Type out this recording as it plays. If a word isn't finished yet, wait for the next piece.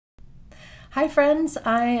Hi friends,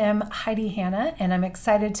 I am Heidi Hanna and I'm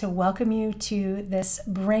excited to welcome you to this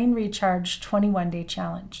Brain Recharge 21-day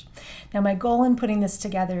challenge. Now my goal in putting this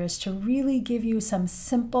together is to really give you some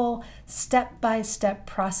simple step-by-step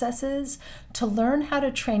processes to learn how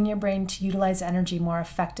to train your brain to utilize energy more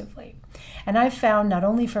effectively. And I've found not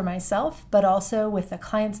only for myself, but also with the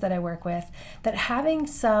clients that I work with, that having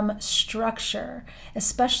some structure,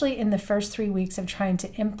 especially in the first 3 weeks of trying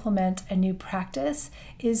to implement a new practice,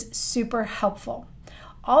 is super helpful.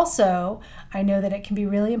 Also, I know that it can be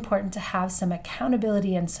really important to have some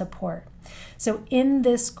accountability and support. So in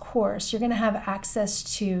this course, you're going to have access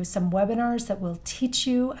to some webinars that will teach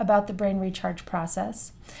you about the brain recharge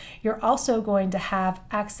process. You're also going to have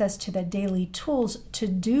access to the daily tools to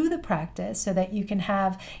do the practice so that you can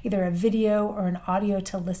have either a video or an audio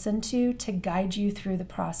to listen to guide you through the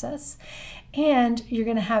process. And you're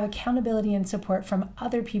going to have accountability and support from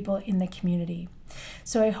other people in the community.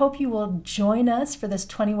 So I hope you will join us for this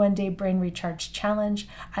 21-day Brain Recharge Challenge.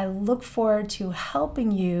 I look forward to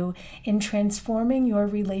helping you in transforming your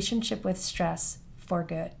relationship with stress for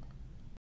good.